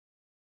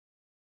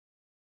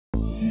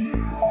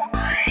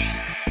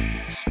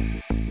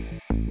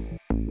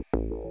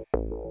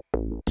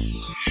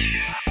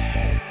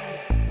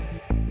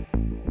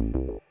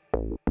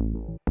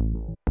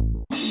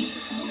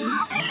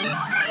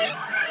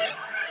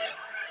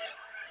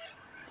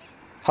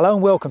Hello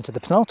and welcome to the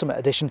penultimate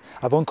edition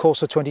of On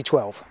Course for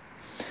 2012.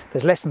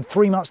 There's less than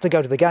 3 months to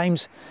go to the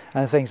Games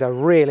and things are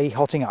really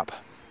hotting up.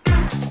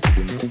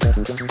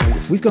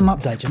 We've got an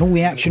update on all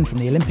the action from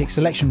the Olympic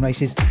selection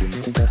races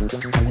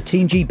and the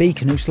Team GB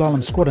Canoe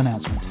Slalom squad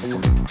announcement.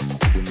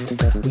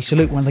 We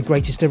salute one of the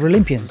greatest ever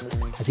Olympians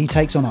as he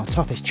takes on our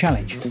toughest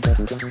challenge.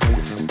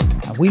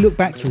 And we look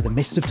back through the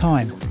mists of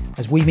time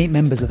as we meet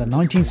members of the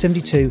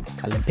 1972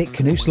 Olympic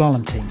Canoe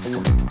Slalom team.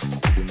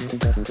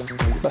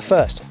 But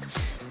first,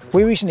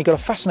 we recently got a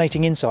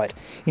fascinating insight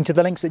into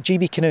the lengths that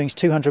GB Canoeing's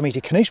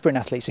 200-metre Canoe Sprint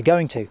athletes are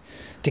going to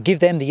give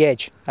them the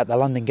edge at the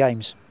London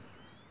Games.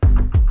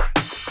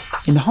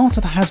 In the heart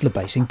of the Hasler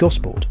base in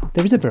Gosport,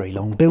 there is a very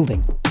long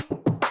building.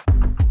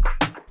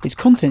 Its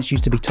contents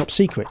used to be top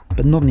secret,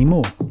 but not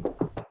anymore.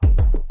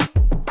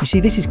 You see,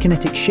 this is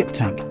Qinetiq Ship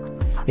Tank,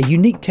 a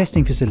unique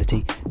testing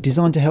facility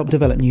designed to help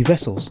develop new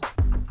vessels.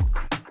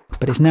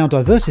 But it's now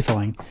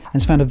diversifying and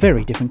has found a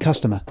very different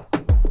customer.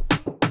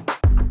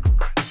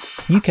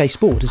 UK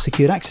Sport has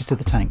secured access to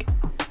the tank,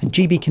 and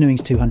GB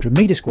Canoeing's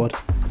 200-metre squad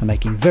are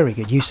making very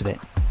good use of it.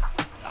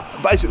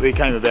 Basically, it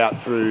came about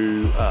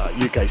through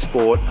UK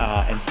Sport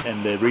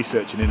and their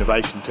research and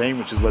innovation team,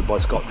 which is led by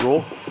Scott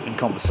Draw, in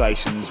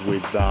conversations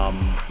with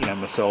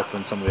myself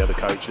and some of the other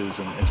coaches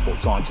and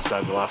sports scientists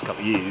over the last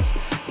couple of years,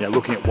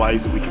 looking at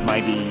ways that we could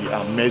maybe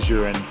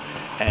measure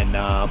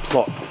and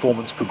plot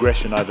performance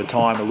progression over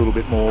time a little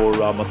bit more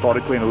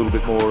methodically and a little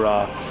bit more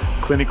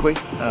clinically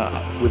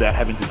without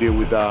having to deal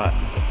with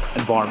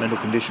environmental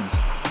conditions.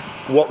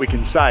 What we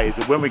can say is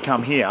that when we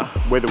come here,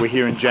 whether we're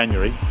here in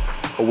January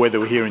or whether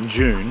we're here in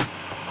June,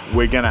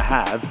 we're going to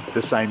have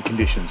the same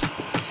conditions.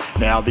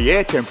 Now, the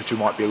air temperature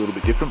might be a little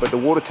bit different, but the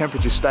water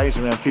temperature stays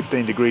around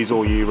 15 degrees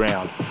all year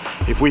round.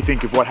 If we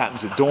think of what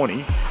happens at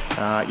Dorney,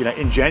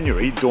 in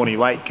January, Dorney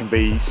Lake can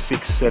be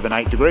 6, 7,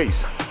 8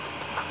 degrees.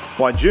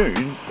 By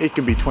June, it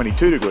can be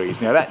 22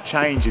 degrees. Now, that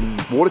change in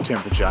water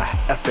temperature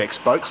affects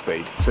boat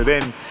speed. So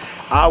then,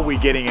 are we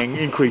getting an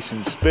increase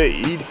in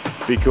speed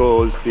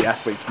because the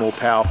athlete's more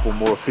powerful,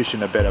 more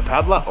efficient, a better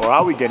paddler, or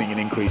are we getting an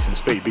increase in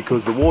speed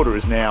because the water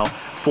is now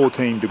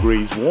 14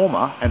 degrees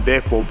warmer and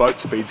therefore boat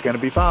speed's going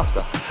to be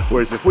faster?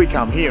 Whereas if we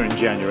come here in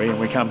January and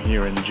we come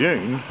here in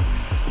June,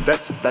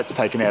 that's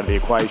taken out of the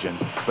equation.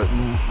 But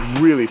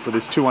really, for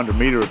this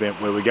 200-metre event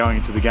where we're going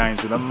into the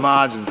Games, where the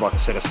margins, like I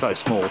said, are so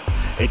small,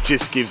 it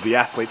just gives the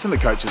athletes and the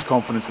coaches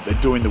confidence that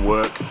they're doing the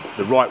work,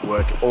 the right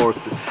work, or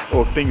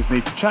if things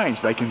need to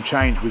change, they can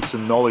change with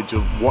some knowledge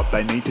of what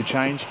they need to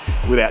change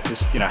without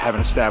just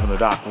having a stab in the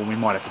dark. Well, we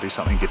might have to do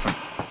something different.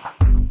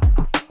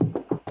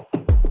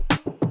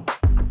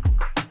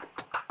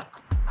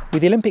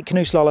 With the Olympic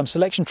Canoe Slalom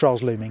selection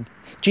trials looming,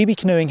 GB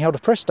Canoeing held a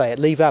press day at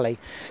Lee Valley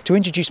to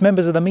introduce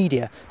members of the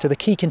media to the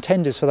key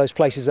contenders for those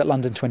places at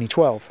London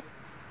 2012.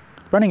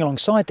 Running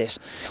alongside this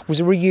was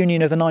a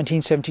reunion of the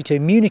 1972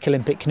 Munich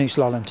Olympic Canoe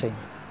Slalom team,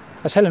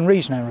 as Helen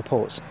Reeves now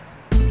reports.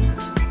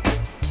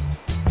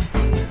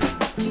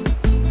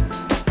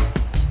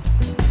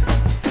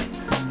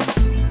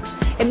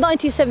 In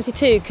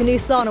 1972, Canoe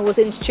Slalom was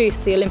introduced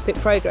to the Olympic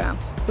programme.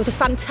 It was a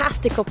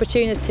fantastic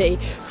opportunity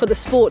for the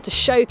sport to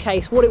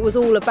showcase what it was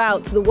all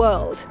about to the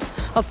world.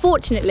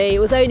 Unfortunately, it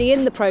was only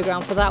in the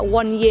programme for that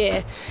 1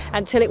 year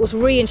until it was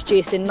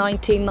reintroduced in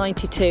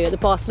 1992 at the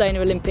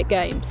Barcelona Olympic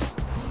Games.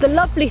 The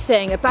lovely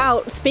thing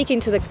about speaking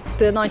to the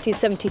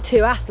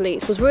 1972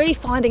 athletes was really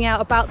finding out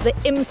about the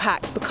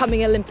impact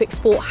becoming an Olympic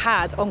sport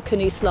had on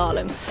canoe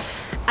slalom.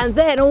 And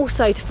then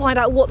also to find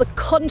out what the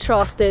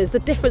contrast is, the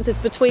differences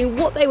between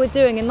what they were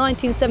doing in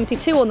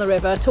 1972 on the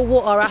river to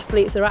what our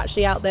athletes are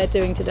actually out there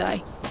doing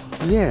today.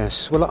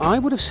 Yes, well, I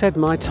would have said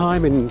my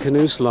time in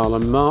canoe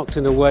slalom marked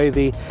in a way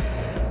the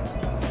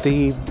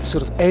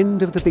sort of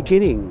end of the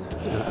beginning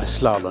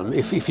slalom,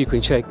 if you can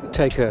take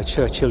a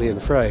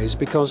Churchillian phrase,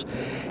 because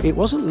it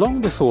wasn't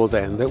long before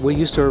then that we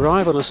used to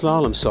arrive on a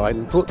slalom site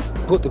and put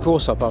the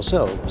course up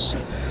ourselves.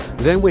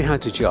 Then we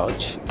had to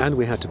judge and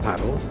we had to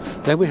paddle,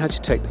 then we had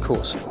to take the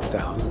course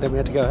down, and then we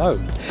had to go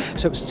home.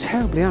 So it was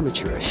terribly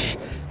amateurish.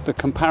 The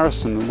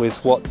comparison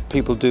with what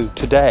people do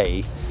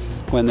today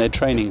when they're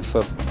training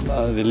for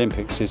the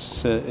Olympics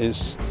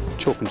is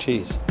chalk and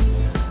cheese.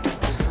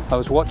 I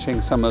was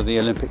watching some of the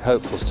Olympic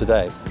hopefuls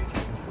today,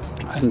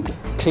 and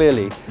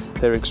clearly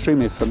they're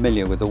extremely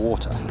familiar with the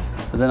water.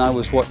 And then I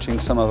was watching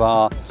some of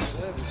our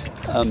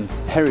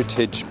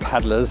heritage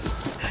paddlers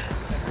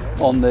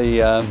on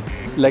the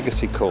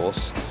legacy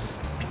course,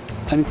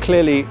 and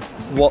clearly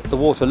what the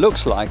water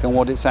looks like and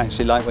what it's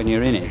actually like when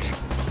you're in it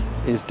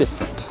is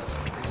different.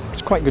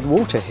 It's quite good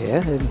water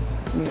here,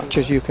 as much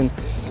as you can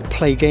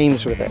play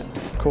games with it.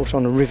 Of course,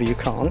 on a river you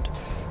can't.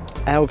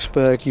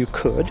 Augsburg you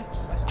could,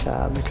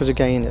 because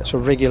again it's a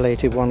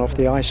regulated one off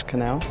the ice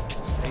canal.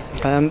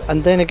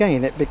 And then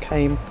again it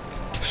became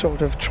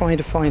sort of trying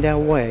to find our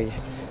way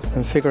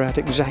and figure out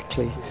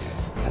exactly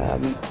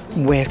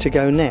where to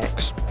go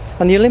next.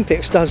 And the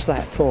Olympics does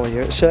that for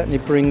you. It certainly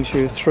brings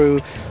you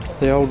through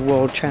the old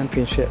World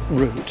Championship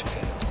route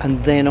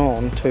and then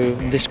on to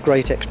this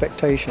great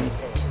expectation.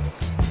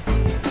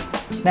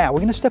 Now we're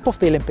going to step off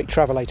the Olympic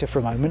travelator for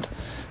a moment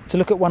to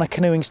look at one of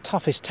canoeing's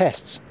toughest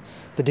tests,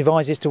 the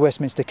Devizes to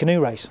Westminster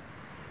Canoe Race.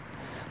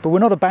 But we're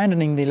not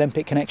abandoning the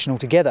Olympic connection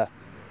altogether,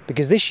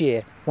 because this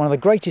year one of the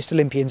greatest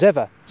Olympians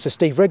ever, Sir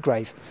Steve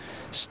Redgrave,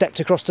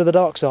 stepped across to the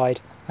dark side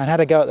and had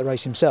a go at the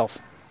race himself.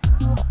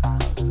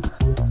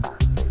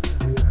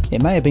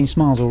 It may have been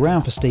smiles all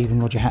round for Steve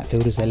and Roger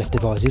Hatfield as they left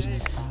Devizes,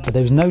 but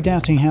there was no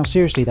doubting how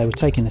seriously they were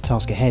taking the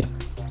task ahead.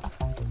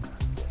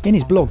 In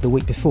his blog the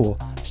week before,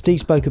 Steve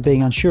spoke of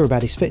being unsure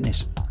about his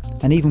fitness,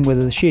 and even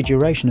whether the sheer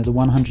duration of the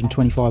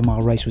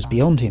 125-mile race was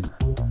beyond him.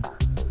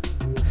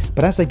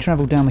 But as they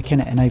travelled down the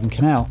Kennet and Avon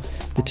Canal,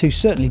 the two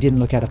certainly didn't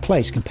look out of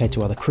place compared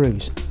to other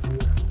crews.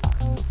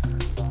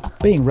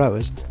 Being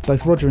rowers,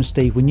 both Roger and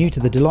Steve were new to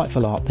the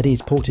delightful art that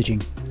is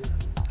portaging,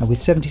 and with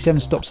 77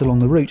 stops along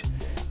the route,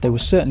 they were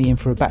certainly in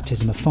for a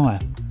baptism of fire.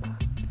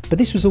 But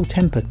this was all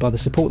tempered by the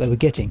support they were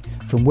getting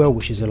from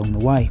well-wishers along the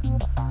way.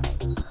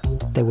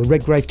 There were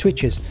Redgrave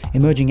twitchers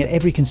emerging at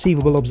every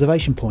conceivable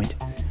observation point,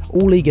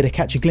 all eager to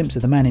catch a glimpse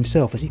of the man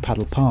himself as he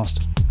paddled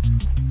past.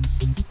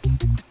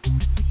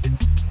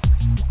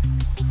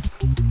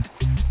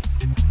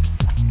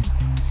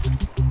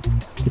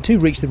 The two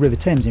reached the River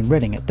Thames in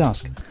Reading at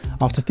dusk,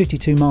 after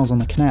 52 miles on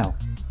the canal,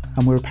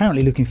 and were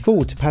apparently looking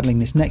forward to paddling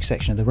this next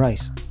section of the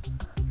race.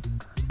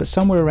 But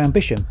somewhere around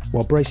Bisham,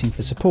 while bracing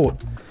for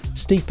support,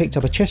 Steve picked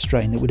up a chest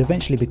strain that would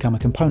eventually become a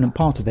component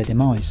part of their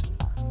demise.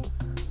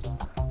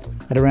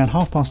 At around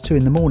 2:30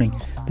 in the morning,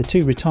 the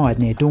two retired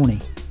near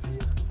Dorney,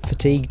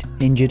 fatigued,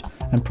 injured,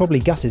 and probably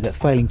gutted at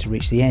failing to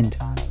reach the end.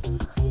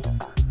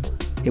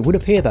 It would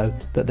appear though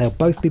that they'll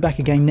both be back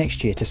again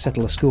next year to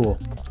settle the score,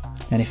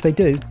 and if they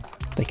do,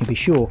 they can be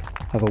sure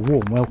of a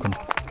warm welcome.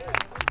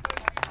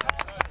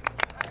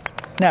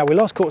 Now, we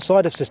last caught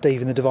sight of Sir Steve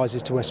in the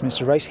Devizes to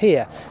Westminster race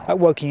here at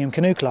Wokingham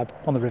Canoe Club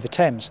on the River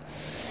Thames.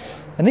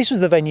 And this was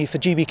the venue for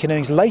GB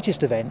Canoeing's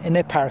latest event in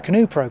their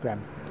Paracanoe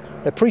programme,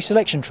 their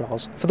pre-selection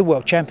trials for the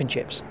World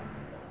Championships.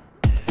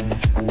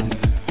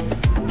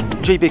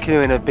 GB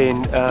Canoeing have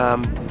been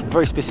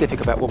very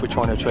specific about what we're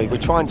trying to achieve. We're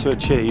trying to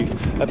achieve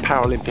a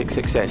Paralympic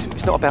success.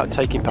 It's not about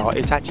taking part,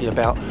 it's actually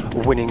about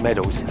winning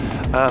medals.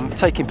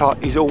 Taking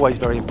part is always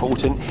very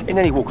important in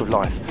any walk of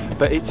life,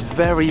 but it's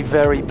very,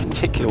 very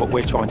particular what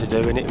we're trying to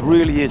do, and it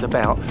really is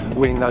about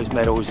winning those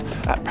medals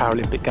at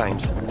Paralympic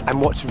Games.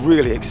 And what's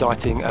really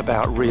exciting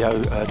about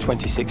Rio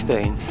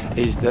 2016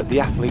 is that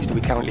the athletes that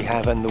we currently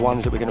have and the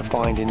ones that we're going to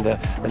find in the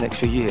next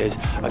few years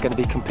are going to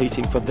be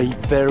competing for the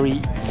very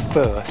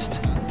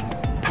first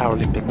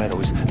Paralympic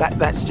medals.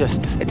 That's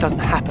just, it doesn't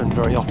happen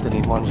very often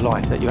in one's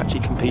life that you're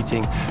actually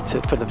competing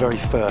for the very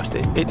first.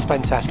 It's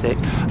fantastic.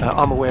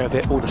 I'm aware of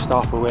it, all the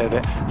staff are aware of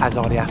it, as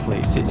are the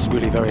athletes. It's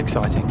really very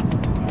exciting.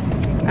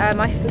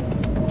 My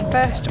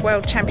first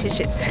World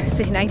Championships was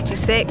in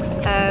 '86.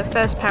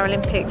 First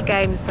Paralympic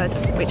Games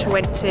which I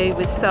went to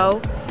was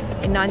Seoul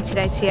in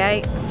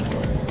 1988.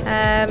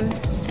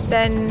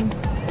 Then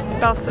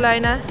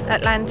Barcelona,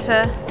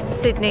 Atlanta,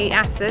 Sydney,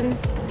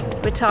 Athens.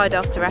 Retired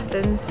after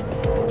Athens.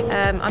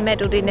 I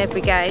medalled in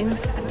every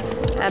Games,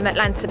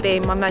 Atlanta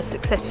being my most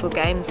successful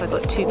Games. I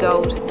got 2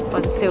 gold,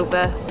 1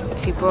 silver,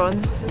 2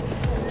 bronze.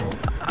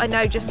 I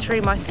know just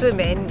through my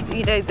swimming,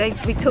 you know,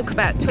 we talk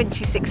about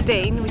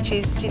 2016, which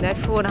is, you know,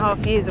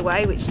 4.5 years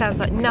away, which sounds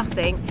like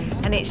nothing,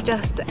 and it's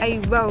just a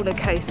roller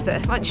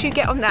coaster. Once you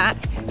get on that,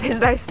 there's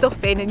no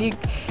stopping, and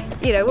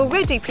you know,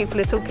 already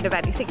people are talking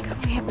about it. You think, oh,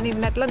 we haven't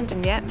even had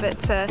London yet,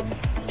 but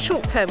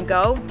short-term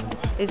goal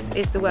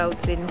is the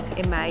Worlds in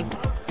May.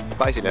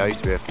 Basically, I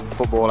used to be a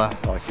footballer,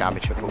 like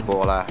amateur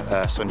footballer,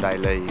 Sunday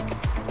league,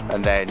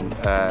 and then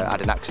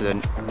had an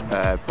accident,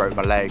 broke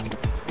my leg,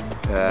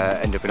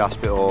 ended up in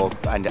hospital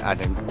and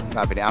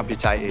having it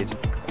amputated,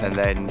 and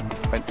then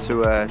went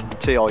to a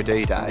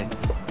TID day,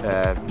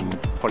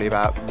 probably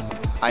about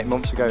 8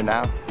 months ago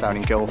now, down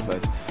in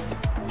Guildford.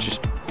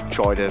 Just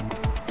tried a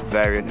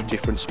variant of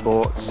different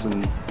sports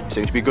and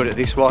seemed to be good at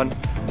this one.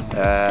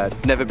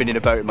 Never been in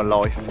a boat in my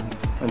life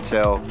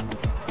until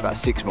about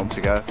 6 months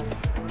ago.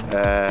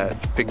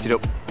 Picked it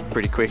up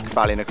pretty quick,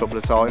 fell in a couple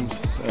of times,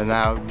 and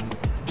now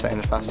setting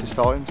the fastest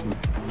times. And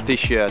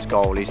this year's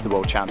goal is the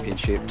World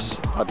Championships.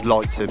 I'd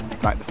like to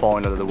make the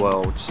final of the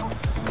Worlds.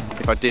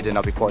 If I didn't,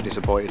 I'd be quite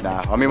disappointed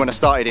now. I mean, when I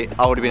started it,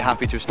 I would have been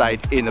happy to have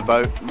stayed in the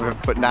boat,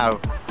 but now,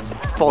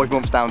 5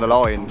 months down the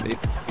line,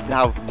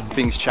 how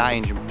things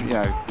change, you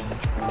know,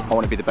 I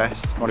want to be the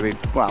best. I want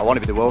to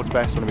be the world's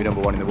best. I want to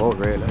be #1 in the world,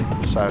 really.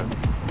 So,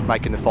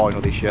 making the final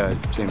this year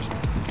seems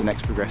the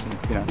next progression,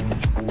 you know.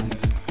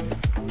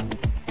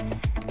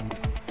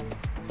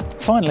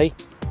 Finally,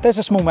 there's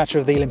a small matter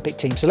of the Olympic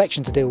team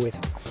selection to deal with.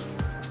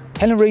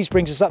 Helen Reeves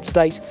brings us up to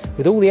date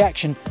with all the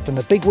action from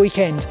the big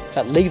weekend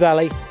at Lee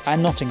Valley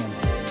and Nottingham.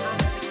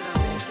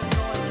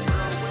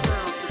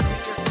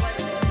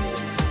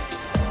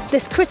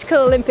 This critical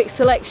Olympic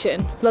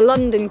selection for the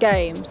London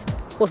Games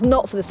was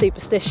not for the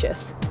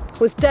superstitious,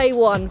 with day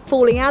 1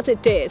 falling as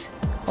it did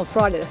on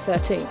Friday the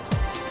 13th.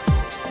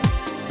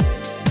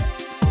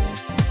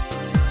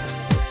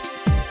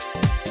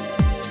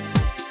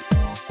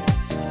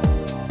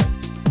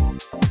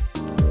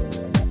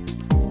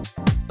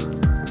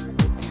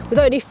 With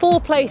only 4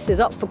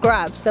 places up for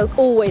grabs, there was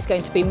always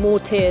going to be more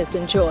tears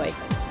than joy.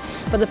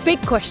 But the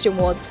big question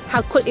was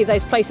how quickly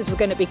those places were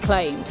going to be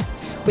claimed.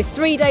 With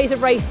 3 days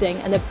of racing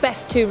and the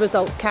best 2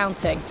 results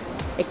counting,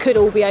 it could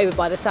all be over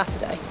by the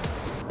Saturday.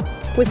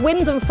 With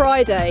wins on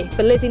Friday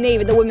for Lizzie Neve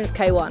in the women's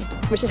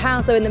K1, Richard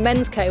Hounslow in the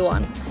men's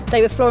K1,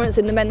 David Florence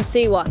in the men's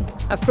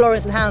C1, and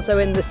Florence and Hounslow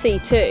in the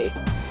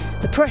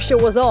C2, the pressure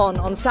was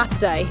on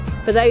Saturday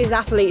for those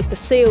athletes to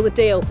seal the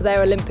deal for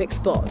their Olympic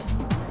spot.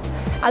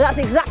 And that's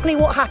exactly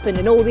what happened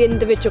in all the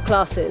individual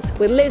classes,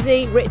 with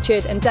Lizzie,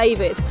 Richard and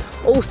David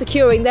all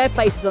securing their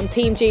places on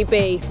Team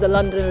GB for the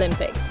London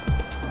Olympics.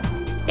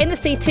 In the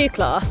C2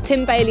 class,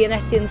 Tim Bailey and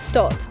Etienne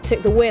Stott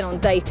took the win on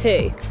day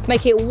 2,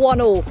 making it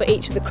 1-1 for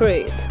each of the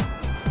crews.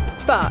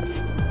 But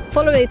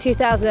following the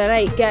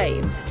 2008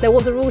 Games, there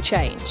was a rule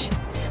change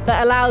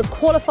that allows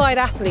qualified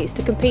athletes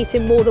to compete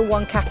in more than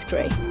one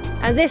category.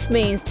 And this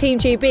means Team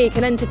GB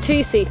can enter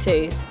 2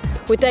 C2s,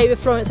 with David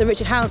Florence and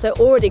Richard Hounslow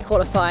already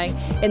qualifying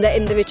in their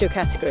individual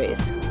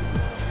categories.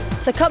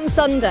 So come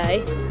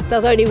Sunday, there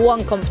was only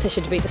one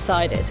competition to be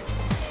decided,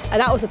 and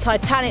that was the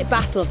titanic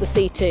battle of the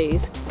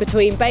C2s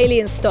between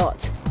Bailey and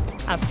Stott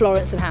and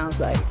Florence and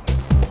Hounslow.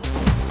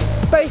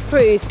 Both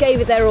crews gave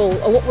it their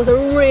all on what was a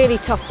really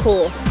tough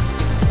course.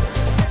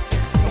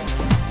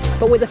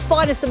 But with the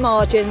finest of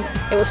margins,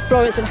 it was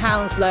Florence and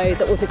Hounslow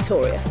that were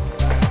victorious.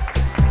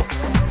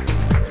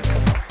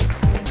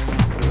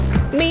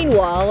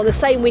 Meanwhile, on the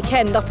same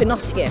weekend up in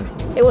Nottingham,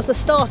 it was the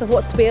start of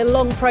what's to be a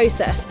long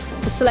process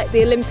to select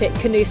the Olympic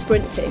Canoe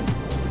Sprint team.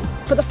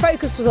 But the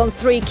focus was on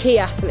 3 key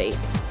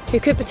athletes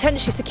who could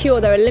potentially secure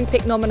their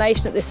Olympic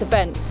nomination at this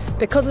event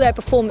because of their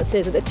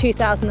performances at the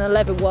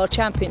 2011 World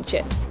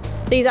Championships.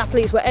 These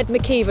athletes were Ed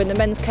McKeever in the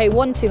men's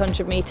K1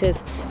 200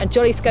 metres and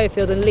Johnny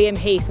Schofield and Liam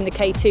Heath in the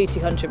K2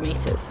 200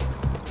 metres.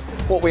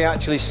 What we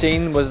actually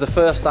seen was the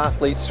first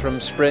athletes from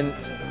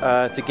Sprint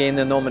to gain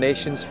their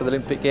nominations for the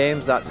Olympic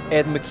Games. That's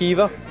Ed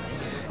McKeever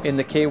in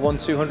the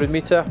K1 200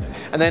 metre,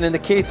 and then in the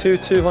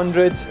K2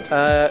 200,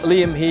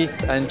 Liam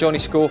Heath and Johnny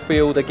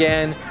Schofield,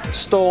 again,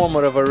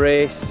 stormer of a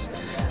race,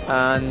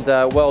 and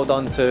well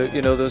done to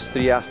those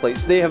 3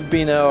 athletes. They have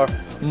been our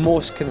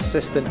most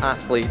consistent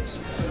athletes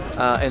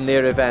in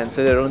their events,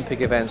 their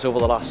Olympic events over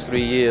the last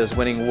 3 years,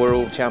 winning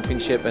World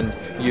Championship and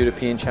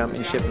European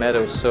Championship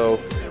medals, so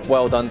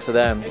well done to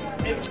them.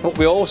 What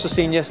we also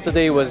seen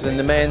yesterday was in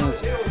the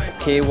men's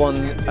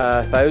K1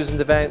 1000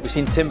 event, we've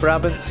seen Tim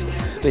Brabants,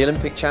 the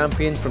Olympic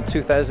champion from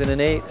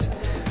 2008.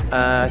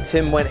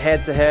 Tim went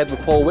head to head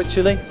with Paul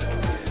Wycherley,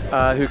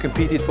 who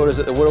competed for us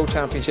at the World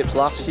Championships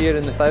last year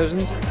in the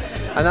 1000s.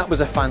 And that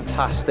was a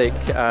fantastic,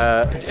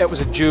 it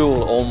was a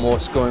duel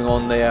almost going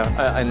on there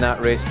in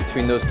that race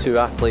between those 2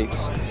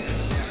 athletes.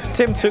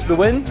 Tim took the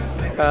win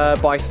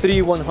by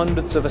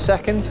 3/100ths of a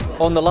second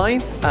on the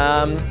line.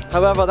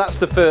 However, that's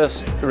the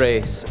first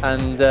race,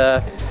 and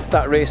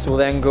that race will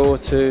then go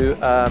to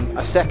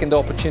a second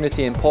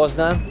opportunity in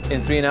Poznan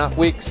in 3.5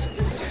 weeks.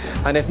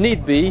 And if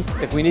need be,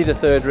 if we need a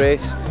 3rd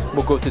race,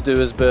 we'll go to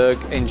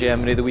Duisburg in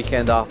Germany the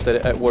weekend after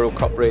at World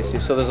Cup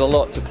races. So there's a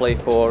lot to play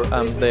for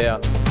there.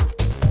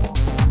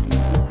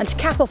 And to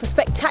cap off a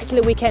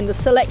spectacular weekend of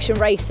selection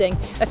racing,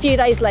 a few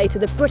days later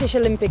the British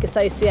Olympic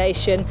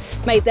Association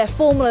made their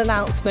formal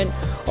announcement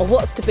of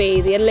what's to be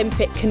the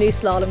Olympic Canoe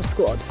Slalom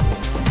squad.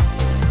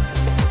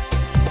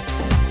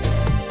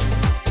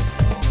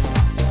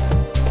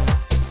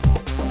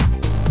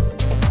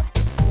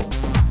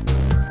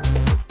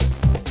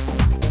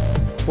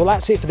 Well,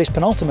 that's it for this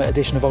penultimate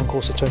edition of On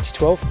Course of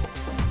 2012.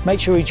 Make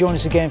sure you join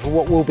us again for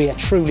what will be a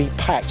truly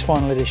packed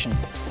final edition.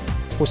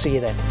 We'll see you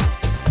then.